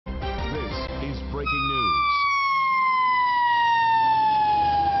breaking news.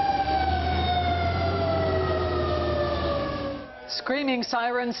 Screaming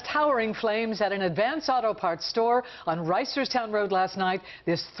sirens, towering flames at an Advance Auto Parts store on Reisterstown Road last night.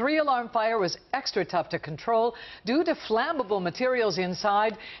 This 3-alarm fire was extra tough to control due to flammable materials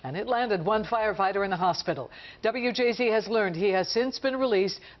inside, and it landed one firefighter in the hospital. WJZ has learned he has since been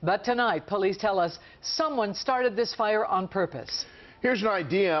released, but tonight police tell us someone started this fire on purpose. Here's an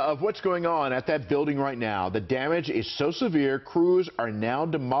idea of what's going on at that building right now. The damage is so severe, crews are now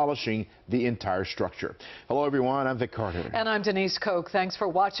demolishing the entire structure. Hello, everyone. I'm Vic Carter. And I'm Denise Koch. Thanks for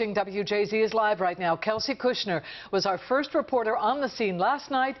watching. WJZ is live right now. Kelsey Kushner was our first reporter on the scene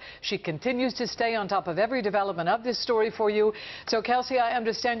last night. She continues to stay on top of every development of this story for you. So, Kelsey, I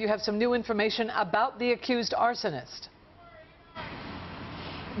understand you have some new information about the accused arsonist.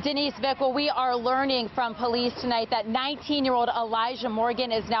 Denise, Vic, well, we are learning from police tonight that 19-year-old Elijah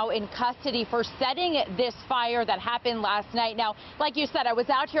Morgan is now in custody for setting this fire that happened last night. Now, like you said, I was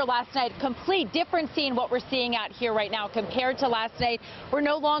out here last night, complete different scene what we're seeing out here right now compared to last night. We're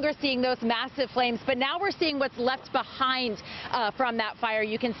no longer seeing those massive flames, but now we're seeing what's left behind from that fire.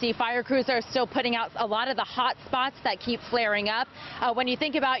 You can see fire crews are still putting out a lot of the hot spots that keep flaring up. When you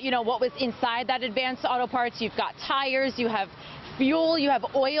think about, what was inside that Advance Auto Parts, you've got tires, you have fuel, you have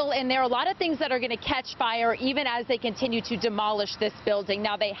oil in there, a lot of things that are going to catch fire even as they continue to demolish this building.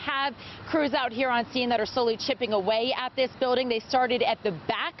 Now, they have crews out here on scene that are slowly chipping away at this building. They started at the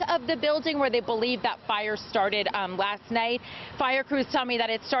back of the building where they believe that fire started last night. Fire crews tell me that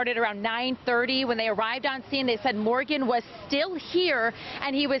it started around 9:30. When they arrived on scene, they said Morgan was still here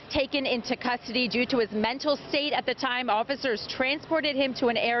and he was taken into custody due to his mental state at the time. Officers transported him to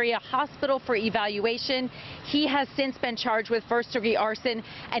an area hospital for evaluation. He has since been charged with first-degree arson,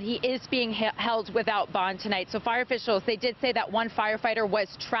 and he is being held without bond tonight. So fire officials, they did say that one firefighter was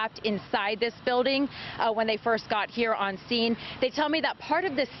trapped inside this building when they first got here on scene. They tell me that part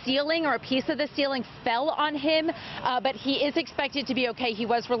of the ceiling or a piece of the ceiling fell on him, but he is expected to be okay. He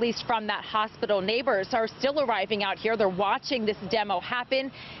was released from that hospital. Neighbors are still arriving out here. They're watching this demo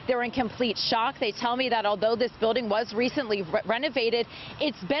happen. They're in complete shock. They tell me that although this building was recently renovated,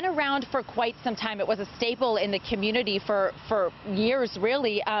 it's been around for quite some time. It was a staple in the community for years,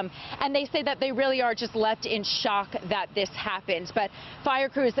 really, and they say that they really are just left in shock that this happened. But fire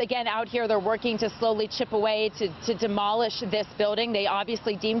crews, again, out here, they're working to slowly chip away to demolish this building. They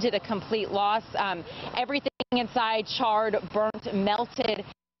obviously deemed it a complete loss. Everything inside charred, burnt, melted.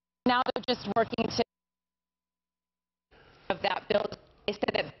 Now they're just working to of that building. They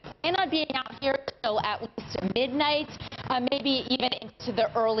said that they plan on being out here till at least midnight, maybe even into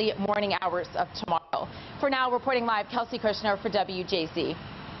the early morning hours of tomorrow. For now, reporting live, Kelsey Kushner for WJZ.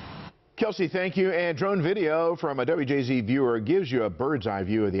 Kelsey, thank you. And drone video from a WJZ viewer gives you a bird's eye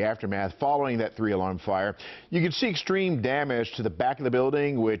view of the aftermath following that 3-alarm fire. You can see extreme damage to the back of the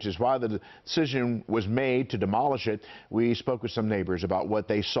building, which is why the decision was made to demolish it. We spoke with some neighbors about what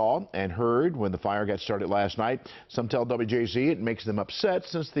they saw and heard when the fire got started last night. Some tell WJZ it makes them upset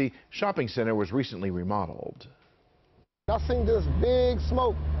since the shopping center was recently remodeled. I seen this big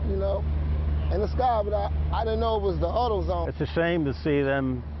smoke, in the sky, but I didn't know it was the auto zone. It's a shame to see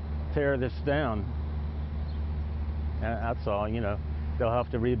them tear this down. That's all, They'll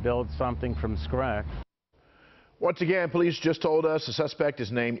have to rebuild something from scratch. Once again, police just told us the suspect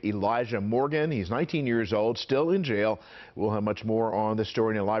is named Elijah Morgan. He's 19 years old, still in jail. We'll have much more on this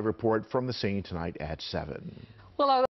story in a live report from the scene tonight at 7. Well,